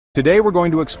Today we're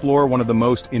going to explore one of the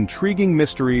most intriguing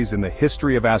mysteries in the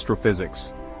history of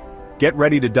astrophysics. Get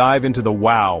ready to dive into the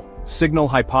WOW signal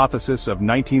hypothesis of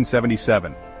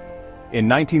 1977. In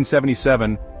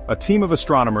 1977, a team of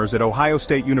astronomers at Ohio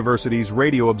State University's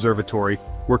Radio Observatory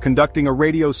were conducting a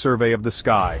radio survey of the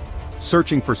sky,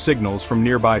 searching for signals from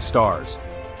nearby stars.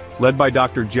 Led by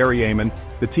Dr. Jerry Amon,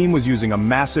 the team was using a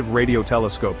massive radio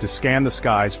telescope to scan the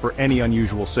skies for any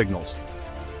unusual signals.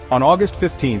 On August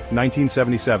 15,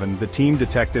 1977, the team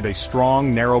detected a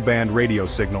strong narrowband radio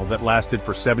signal that lasted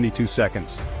for 72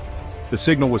 seconds. The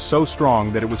signal was so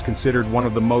strong that it was considered one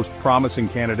of the most promising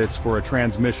candidates for a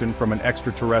transmission from an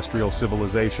extraterrestrial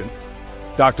civilization.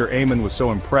 Dr. Amon was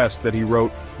so impressed that he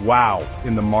wrote "WOW"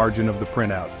 in the margin of the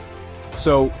printout.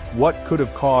 So, what could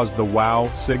have caused the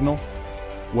WOW signal?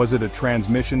 Was it a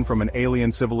transmission from an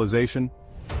alien civilization?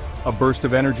 A burst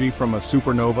of energy from a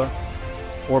supernova?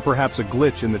 Or perhaps a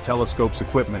glitch in the telescope's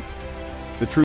equipment?